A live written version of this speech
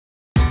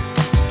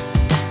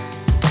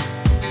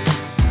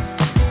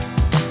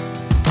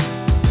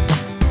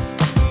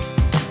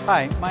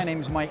Hi, my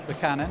name's Mike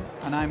Buchanan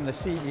and I'm the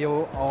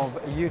CEO of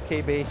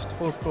UK-based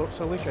Forecourt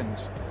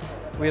Solutions.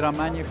 We're a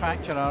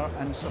manufacturer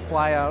and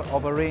supplier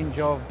of a range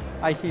of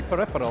IT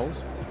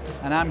peripherals,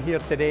 and I'm here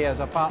today as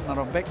a partner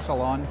of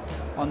Bixalon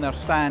on their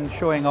stand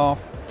showing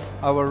off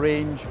our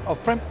range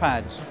of print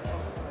pads.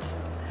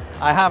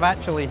 I have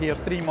actually here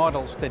 3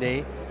 models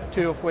today,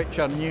 2 of which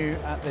are new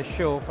at this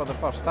show for the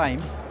first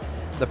time.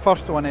 The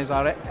first one is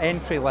our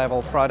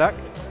entry-level product.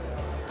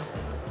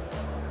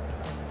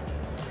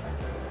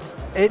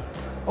 It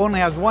only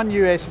has one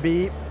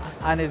USB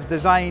and is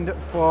designed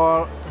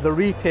for the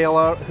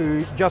retailer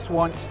who just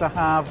wants to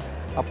have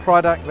a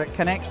product that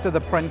connects to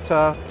the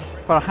printer,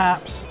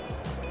 perhaps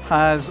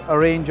has a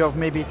range of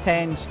maybe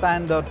 10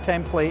 standard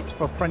templates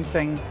for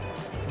printing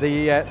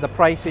the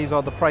prices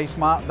or the price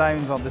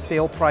markdowns or the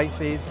sale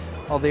prices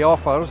or the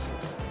offers,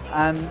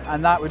 and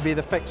that would be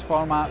the fixed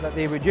format that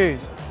they would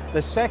use.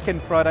 The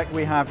second product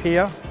we have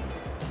here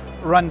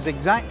runs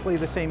exactly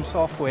the same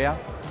software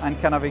and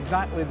can have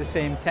exactly the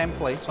same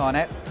templates on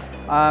it,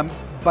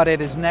 but it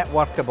is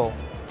networkable.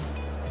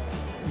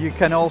 You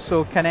can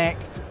also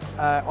connect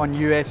on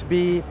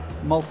USB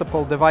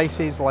multiple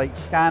devices like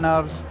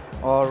scanners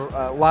or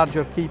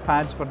larger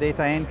keypads for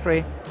data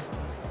entry.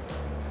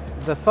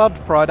 The third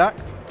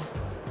product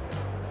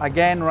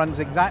again runs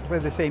exactly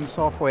the same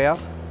software,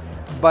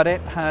 but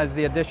it has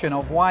the addition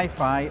of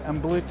Wi-Fi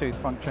and Bluetooth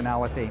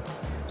functionality.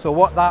 So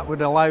what that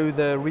would allow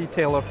the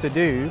retailer to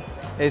do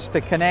is to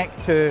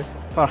connect to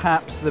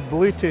perhaps the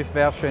Bluetooth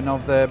version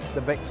of the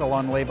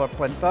Bixalon labor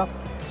printer,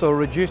 so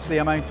reduce the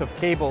amount of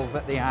cables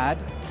that they had.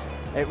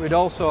 It would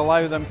also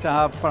allow them to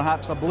have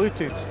perhaps a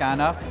Bluetooth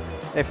scanner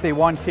if they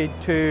wanted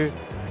to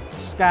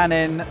scan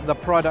in the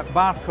product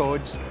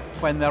barcodes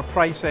when they're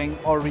pricing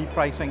or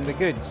repricing the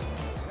goods.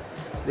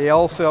 They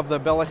also have the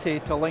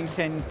ability to link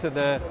into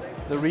the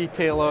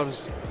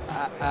retailer's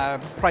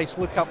price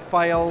lookup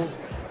files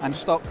and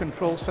stock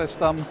control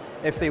system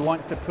if they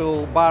want to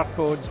pull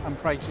barcodes and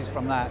prices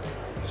from that.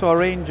 So a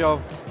range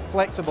of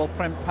flexible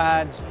print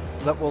pads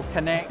that will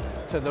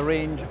connect to the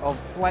range of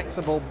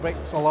flexible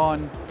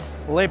Bixalon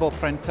label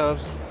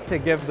printers to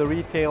give the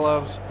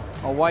retailers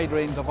a wide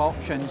range of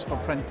options for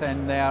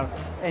printing their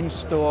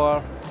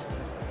in-store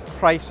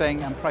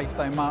pricing and price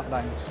down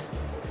markdowns.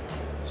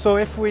 So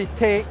if we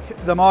take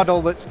the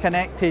model that's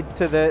connected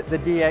to the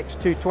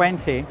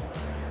DX220,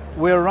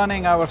 we're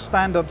running our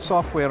standard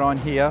software on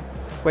here,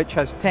 which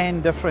has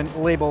 10 different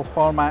label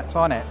formats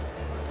on it.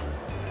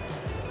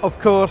 Of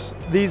course,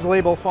 these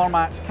label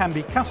formats can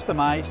be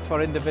customized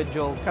for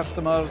individual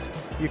customers.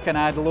 You can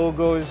add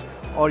logos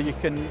or you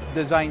can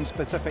design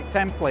specific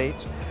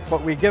templates,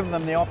 but we give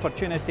them the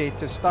opportunity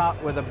to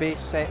start with a base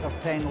set of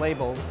 10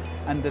 labels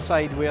and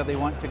decide where they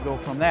want to go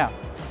from there.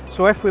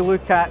 So if we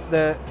look at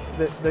the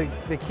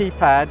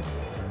keypad,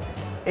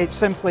 it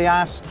simply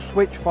asks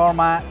which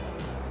format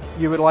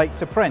you would like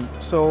to print.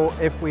 So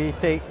if we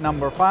take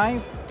number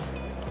 5,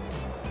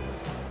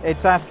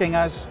 it's asking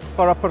us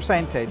for a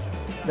percentage.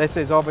 This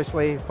is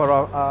obviously for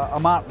a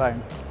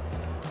markdown.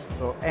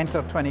 So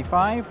enter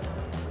 25.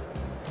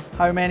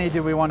 How many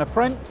do we want to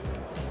print?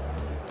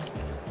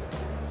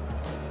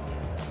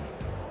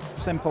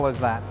 Simple as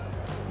that.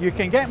 You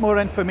can get more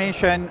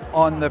information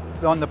on the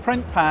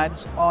print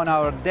pads on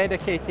our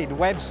dedicated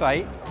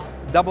website,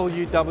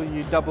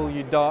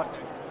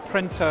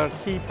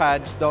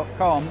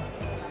 www.printerkeypads.com,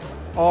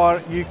 or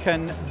you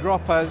can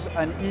drop us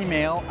an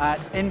email at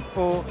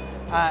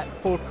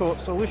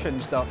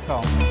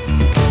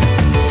info@forecourtsolutions.com.